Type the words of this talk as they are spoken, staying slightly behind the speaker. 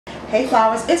Hey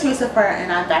flowers, it's Reese LaFleur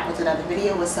and I'm back with another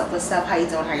video. What's up, how you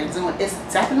doing, how you doing? It's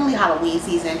definitely Halloween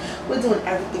season. We're doing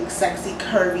everything sexy,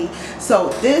 curvy. So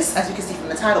this, as you can see from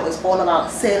the title, is all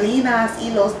about Selena's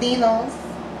y los Dinos.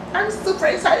 I'm super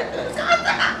excited for this,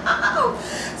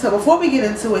 guys. So before we get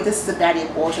into it, this is a baddie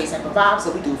of all shades type of vibe.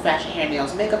 So we do fashion, hair,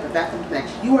 nails, makeup. If that's something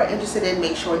that you are interested in,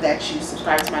 make sure that you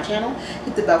subscribe to my channel.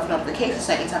 Hit the bell for notifications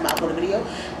so anytime I upload a video,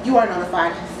 you are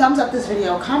notified. Thumbs up this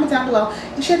video, comment down below,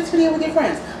 and share this video with your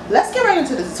friends. Let's get right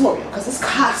into the tutorial because it's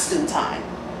costume time.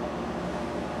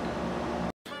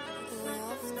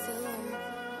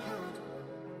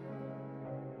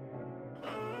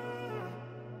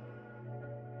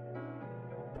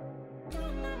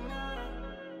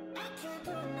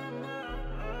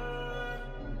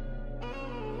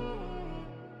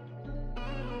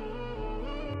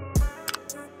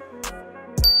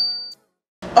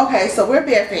 Okay, so we're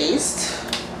barefaced.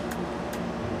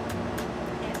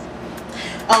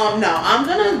 No, I'm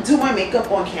gonna do my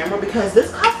makeup on camera because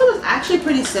this costume is actually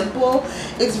pretty simple.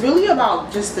 It's really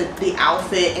about just the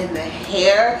outfit and the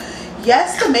hair.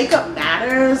 Yes, the makeup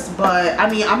matters, but I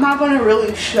mean, I'm not gonna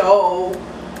really show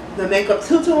the makeup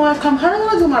too much. I'm kind of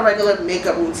gonna do my regular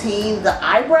makeup routine. The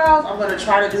eyebrows, I'm gonna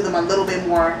try to do them a little bit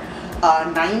more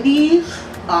 90s.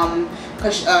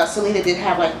 Because Selena did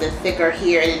have like the thicker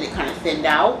hair and then it kind of thinned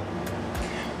out.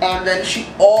 And then she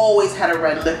always had a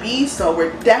red lippy, so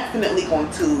we're definitely going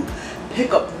to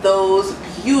pick up those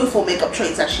beautiful makeup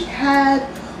traits that she had,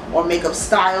 or makeup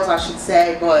styles I should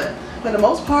say, but for the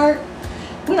most part,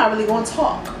 we're not really going to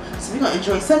talk. So we're going to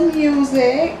enjoy some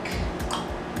music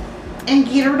and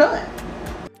get her done.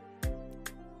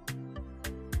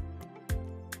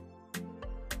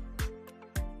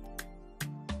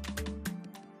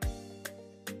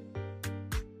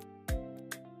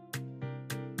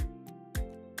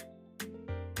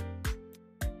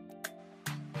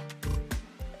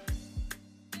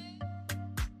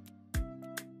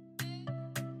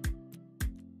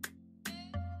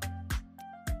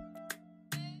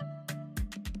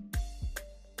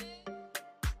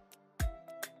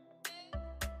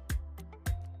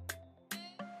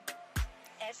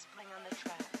 Bling on the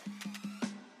track.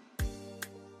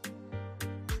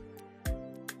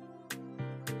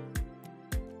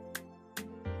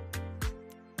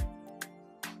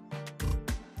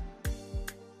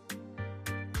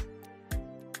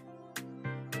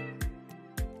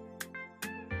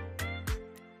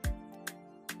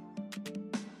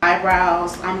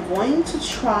 Eyebrows, I'm going to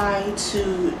try to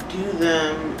do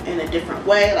them in a different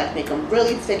way, like make them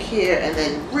really thick here and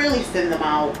then really thin them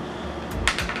out.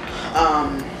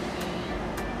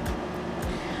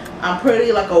 I'm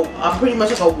pretty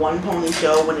much like a one pony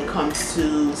show when it comes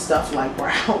to stuff like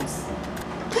brows.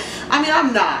 I mean,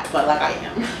 I'm not, but like I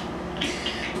am.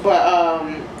 But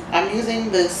I'm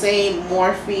using the same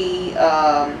Morphe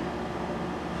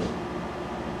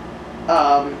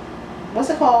what's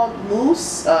it called?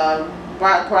 Mousse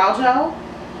brow gel.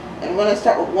 And I'm gonna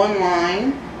start with one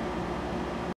line.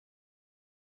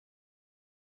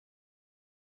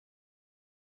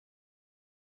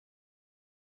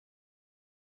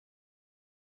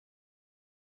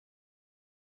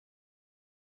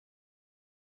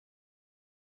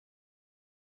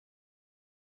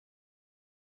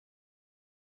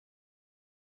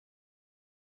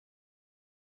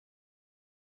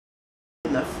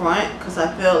 In the front, because I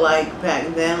feel like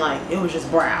back then, like, it was just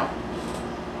brow.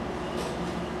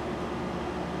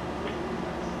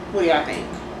 What do y'all think?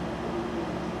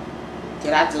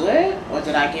 Did I do it, or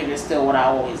did I give it still what I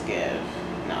always give?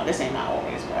 No, this ain't my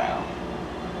always brow.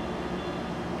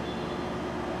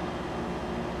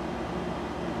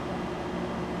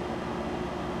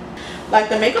 Like,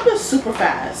 the makeup is super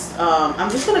fast.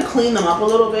 I'm just gonna clean them up a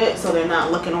little bit so they're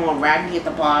not looking all raggedy at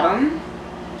the bottom.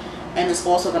 And it's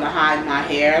also going to hide my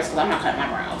hairs because I'm not cutting my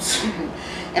brows.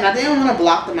 And I didn't want to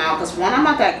block them out because, one, I'm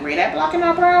not that great at blocking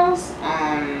my brows.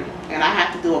 And I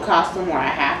have to do a costume where I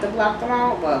have to block them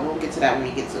out. But we'll get to that when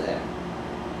we get to it.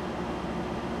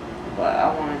 But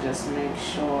I want to just make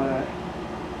sure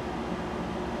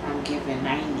I'm giving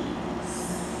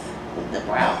 90s with the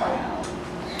brow.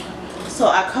 So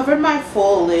I covered my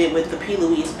full lid with the P.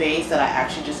 Louise base that I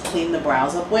actually just cleaned the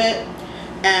brows up with.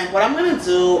 And what I'm going to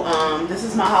do, this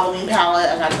is my Halloween palette,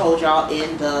 as I told y'all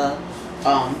in the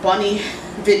bunny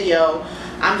video.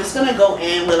 I'm just going to go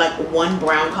in with like one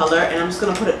brown color and I'm just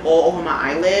going to put it all over my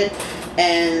eyelid.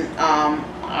 And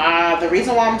the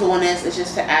reason why I'm doing this is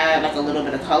just to add like a little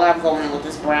bit of color. I'm going in with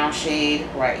this brown shade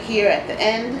right here at the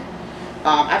end.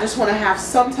 I just want to have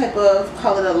some type of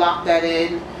color to lock that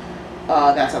in.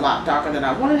 That's a lot darker than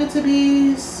I wanted it to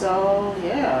be. So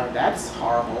yeah, that's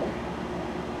horrible.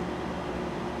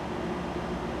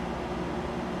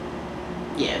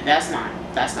 Yeah, that's not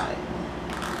it.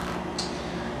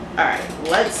 Alright,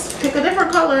 let's pick a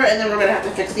different color and then we're gonna have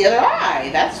to fix the other eye.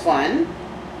 That's fun.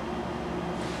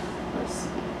 Let's see.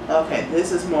 Okay,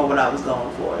 this is more what I was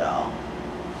going for, y'all.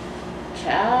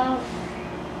 Child.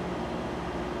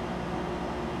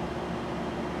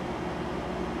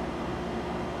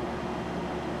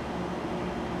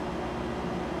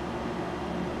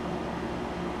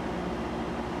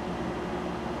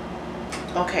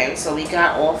 Okay, so we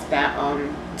got off that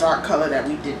dark color that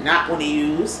we did not want to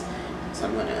use. So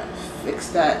I'm gonna fix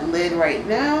that lid right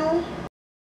now.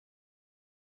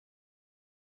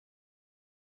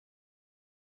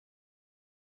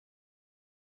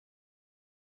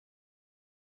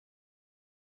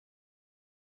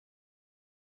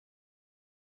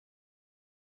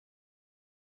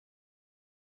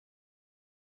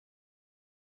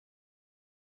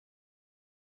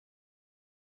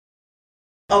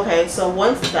 Okay, so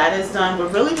once that is done, we're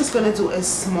really just gonna do a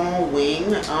small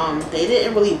wing. They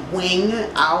didn't really wing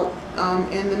out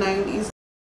in the 90s.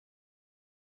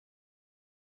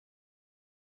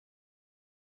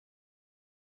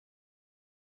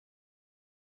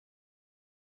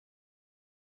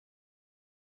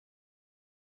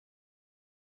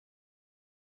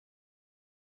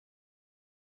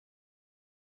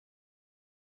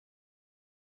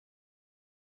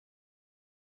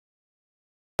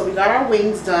 So we got our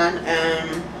wings done,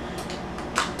 and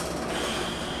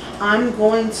I'm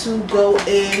going to go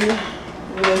in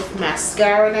with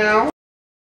mascara now.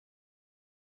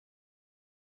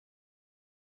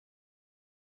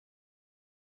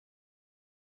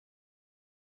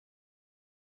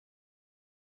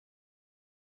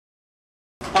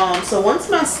 So once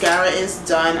mascara is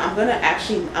done, I'm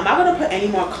not gonna put any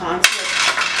more contour.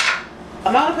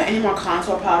 I'm not gonna put any more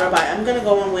contour powder, but I'm gonna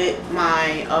go in with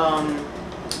my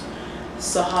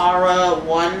Sahara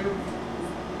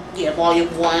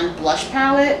Volume 1 blush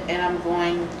palette, and I'm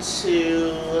going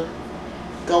to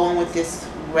go in with this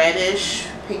reddish,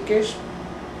 pinkish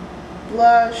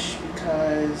blush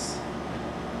because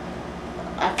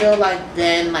I feel like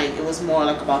then it was more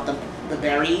like about the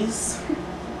berries.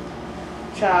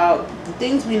 Child, the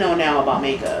things we know now about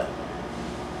makeup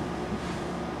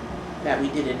that we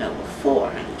didn't know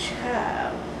before, honey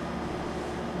child.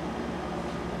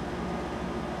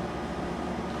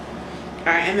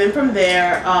 Alright, and then from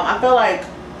there, I feel like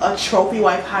a trophy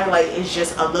wipe highlight is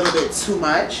just a little bit too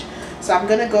much. So I'm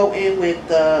going to go in with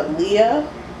the Leah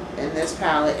in this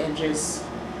palette and just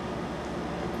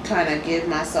kind of give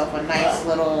myself a nice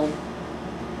little...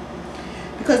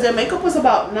 Because their makeup was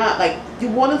about not you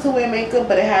wanted to wear makeup,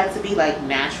 but it had to be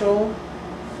natural.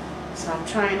 So I'm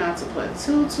trying not to put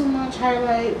too much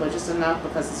highlight, but just enough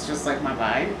because it's just my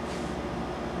vibe.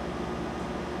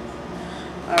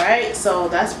 Alright, so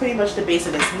that's pretty much the base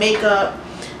of this makeup.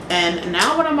 And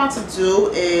now what I'm about to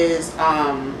do is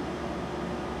I'll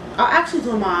actually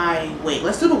do my wig.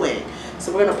 Let's do the wig.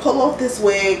 So we're gonna pull off this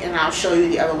wig and I'll show you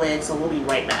the other wig, so we'll be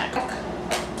right back.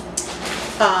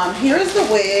 Here is the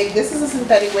wig. This is a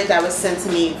synthetic wig that was sent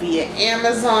to me via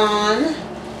Amazon,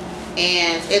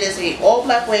 and it is a all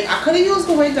black wig. I could have used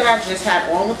the wig that I just had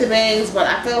on with the bangs, but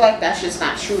I feel like that's just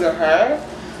not true to her.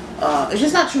 It's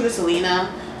just not true to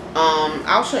Selena.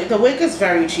 I'll show you. The wig is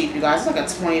very cheap, you guys. It's like a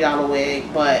 $20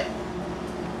 wig, but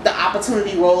the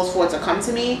opportunity rose for it to come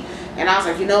to me, and I was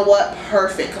like, you know what,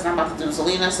 perfect, because I'm about to do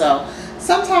Selena. So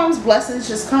sometimes blessings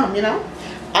just come, you know.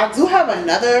 I do have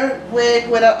another wig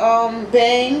with a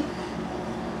bang,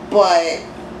 but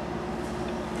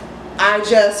I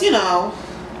just, I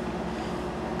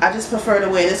just prefer to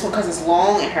wear this one because it's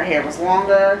long and her hair was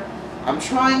longer. I'm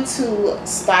trying to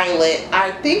style it.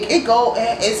 I think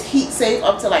it's heat safe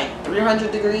up to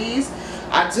 300 degrees.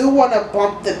 I do want to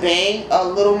bump the bang a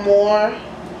little more.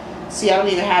 See, I don't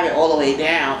even have it all the way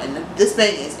down, and this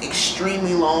bang is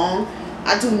extremely long.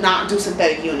 I do not do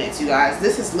synthetic units, you guys.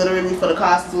 This is literally for the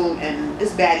costume, and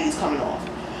this baddie is coming off.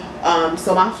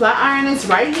 So my flat iron is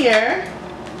right here.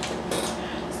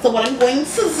 So what I'm going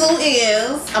to do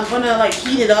is I'm gonna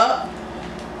heat it up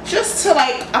just to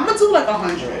I'm gonna do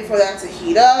 100. For that to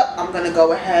heat up, I'm gonna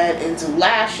go ahead and do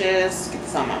lashes. Get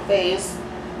this on my face.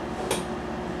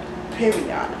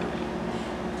 Period.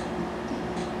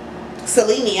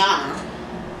 Selena.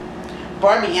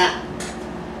 Barmiana.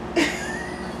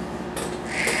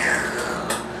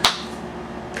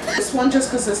 This one just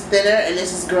because it's thinner, and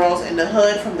this is Girls in the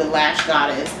Hood from the Lash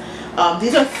Goddess.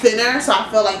 These are thinner, so I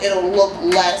feel like it'll look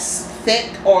less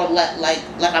thick, or like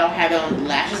I don't have it on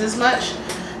lashes as much.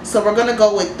 So we're gonna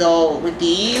go with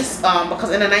these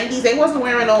because in the 90s they wasn't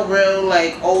wearing no real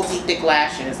oldie thick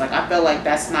lashes. I feel like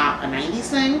that's not a 90s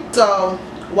thing. So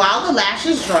while the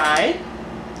lashes dry,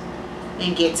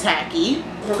 and get tacky.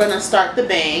 We're gonna start the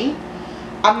bang.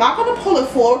 I'm not gonna pull it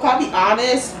forward. I'll be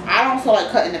honest, I don't feel like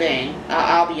cutting the bang.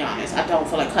 I'll be honest, I don't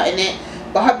feel like cutting it.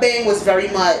 But her bang was very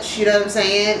much, you know what I'm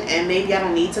saying? And maybe I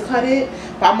don't need to cut it,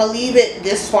 but I'm gonna leave it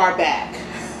this far back.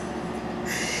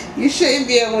 You shouldn't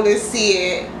be able to see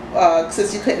it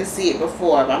since you couldn't see it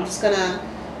before. But I'm just gonna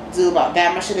do about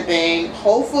that much of the bang.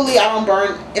 Hopefully I don't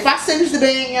burn. If I singe the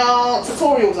bang, y'all,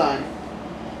 tutorial's on.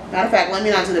 Matter of fact, let me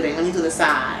not do the bang. Let me do the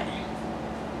side.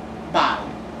 Bottom.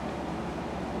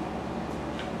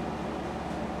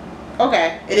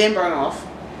 Okay, it didn't burn off.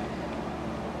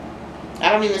 I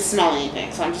don't even smell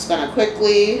anything, so I'm just gonna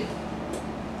quickly.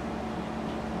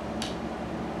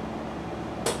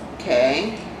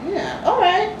 Okay, yeah,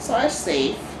 alright, so it's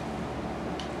safe.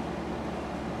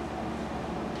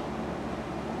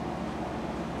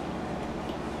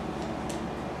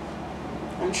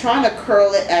 I'm trying to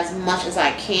curl it as much as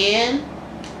I can,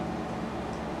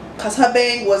 cause her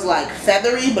bang was like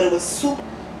feathery, but it was super.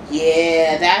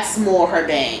 Yeah, that's more her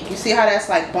bang. You see how that's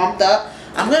like bumped up?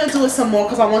 I'm going to do it some more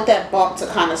because I want that bump to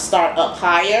kind of start up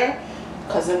higher.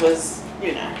 Because it was,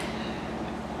 you know,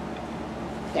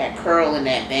 that curl in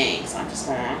that bang. So I'm just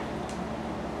going to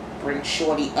bring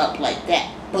shorty up like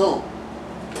that. Boom.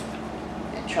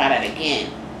 And try that again.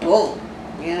 Boom.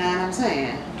 You know what I'm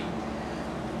saying?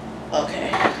 Okay.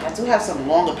 I do have some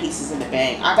longer pieces in the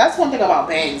bang. That's one thing about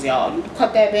bangs, y'all. You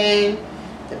cut that bang,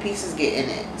 the pieces get in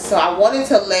it. So I wanted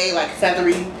to lay like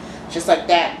feathery, just like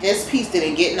that. This piece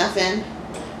didn't get nothing,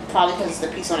 probably because it's the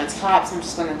piece on the top. So I'm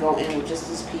just gonna go in with just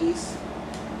this piece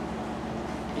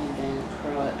and then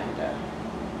curl it under.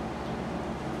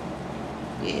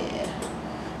 Yeah,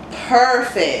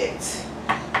 perfect.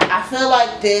 I feel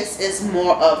like this is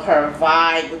more of her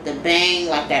vibe with the bang,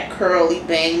 like that curly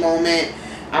bang moment.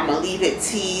 I'm gonna leave it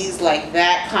teased like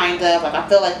that, kind of like I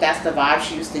feel like that's the vibe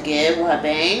she used to give with her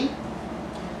bang.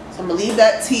 So I'm going to leave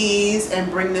that tease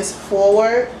and bring this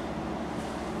forward.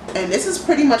 And this is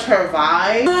pretty much her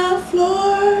vibe.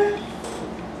 LaFleur,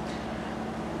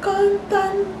 con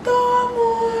tanto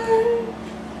amor,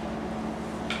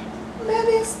 me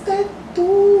diste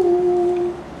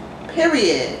tú.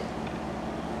 Period.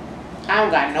 I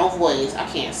don't got no voice. I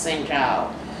can't sing,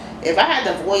 child. If I had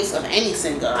the voice of any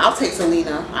singer, I'll take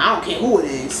Selena. I don't care who it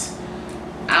is.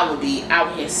 I would be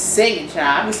out here singing,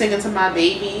 child. I'd be singing to my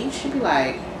baby. She'd be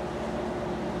like,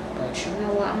 but you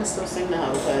know what, I'm gonna still sing to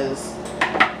her because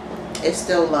it's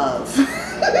still love.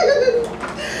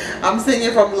 I'm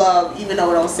singing from love, even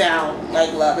though it don't sound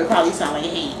like love. It probably sound like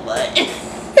hate, but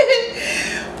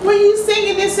when you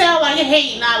singing it sound like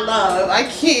hate, not love. I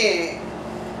can't.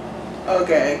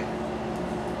 Okay,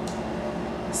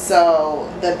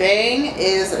 so the bang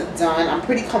is done. I'm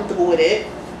pretty comfortable with it,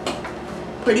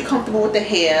 pretty comfortable with the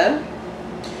hair.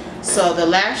 So the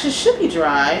lashes should be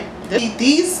dry.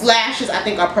 These lashes I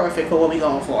think are perfect for what we're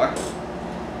going for.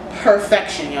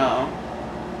 Perfection, y'all.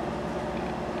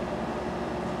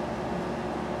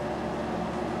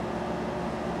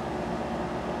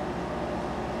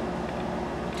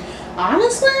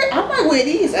 Honestly, I might wear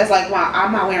these as like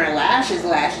I'm not wearing lashes.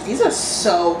 These are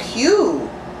so cute.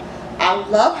 I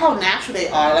love how natural they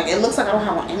are. Like it looks like I don't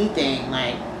have on anything.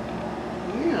 Like,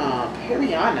 yeah,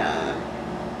 Periana.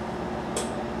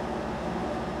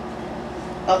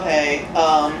 Okay,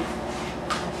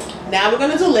 now we're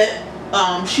gonna do lip.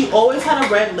 She always had a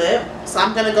red lip, so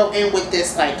I'm gonna go in with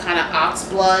this like kind of ox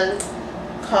blood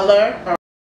color.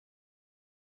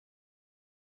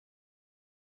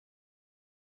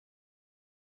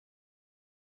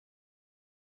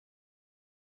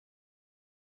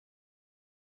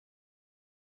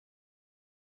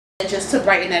 And just to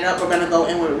brighten it up, we're gonna go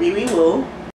in with Riri Woo.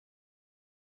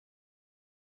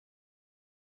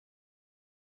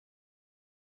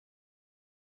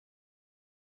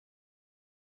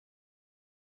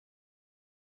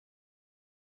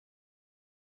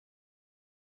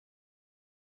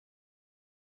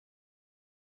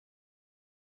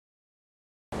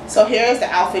 So here's the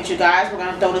outfit, you guys. We're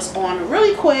gonna throw this on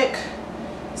really quick.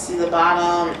 See the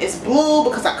bottom, it's blue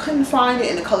because I couldn't find it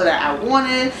in the color that I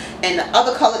wanted, and the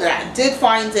other color that I did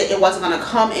find it wasn't gonna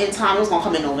come in time. It was gonna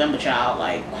come in November, child.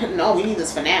 Like, no, we need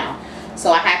this for now.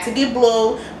 So I had to get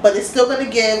blue, but it's still gonna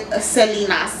give a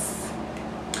Selena.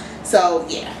 So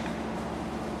yeah,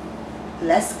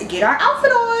 let's get our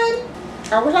outfit on.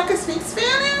 I wish I could speak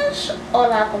Spanish.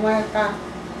 Hola, ¿cómo está?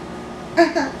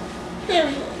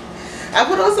 Period. I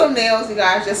put on some nails, you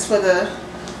guys, just for the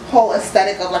whole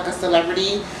aesthetic of like a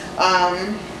celebrity.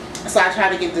 So I try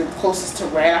to get the closest to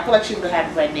red. I feel like she would have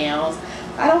had red nails.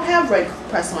 I don't have red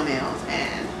press-on nails,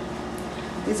 and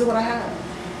these are what I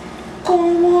have.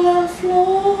 Como la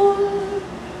flor.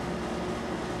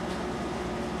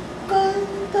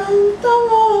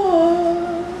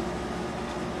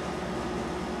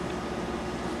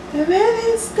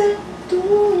 step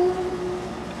through.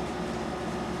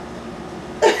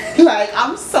 Like,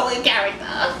 I'm so in character.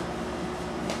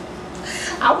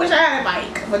 I wish I had a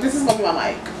mic, but this is gonna be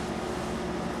my mic.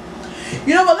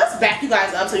 You know what? Let's back you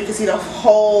guys up so you can see the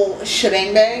whole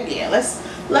shebang bang. Yeah, let's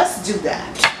do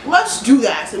that. Let's do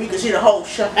that so we can see the whole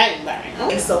shebang bang.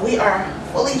 Okay, so we are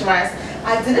fully dressed.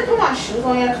 I didn't put my shoes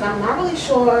on yet because I'm not really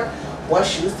sure what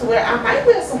shoes to wear. I might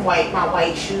wear my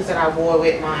white shoes that I wore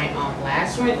with my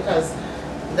last drink because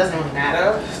it doesn't really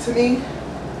matter to me.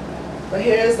 But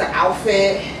here's the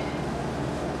outfit.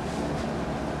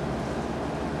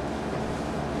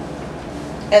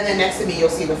 And then next to me, you'll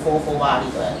see the full body,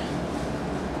 but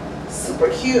super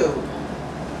cute.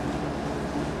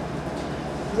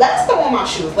 Let's throw on my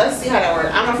shoes. Let's see how that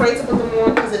works. I'm afraid to put them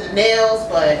on because of the nails,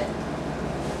 but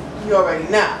you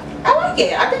already know. I like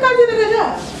it. I think I did a good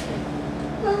job.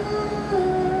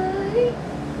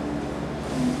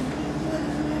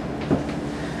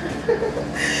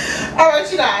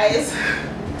 Alright, you guys.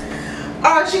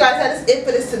 Alright, you guys, that is it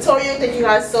for this tutorial. Thank you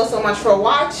guys so much for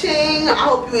watching. I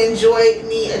hope you enjoyed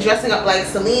me dressing up like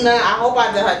Selena. I hope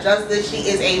I did her justice. She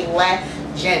is a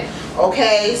legend.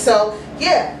 Okay, so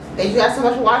yeah, thank you guys so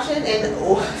much for watching, and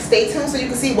stay tuned so you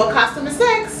can see what costume is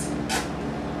next.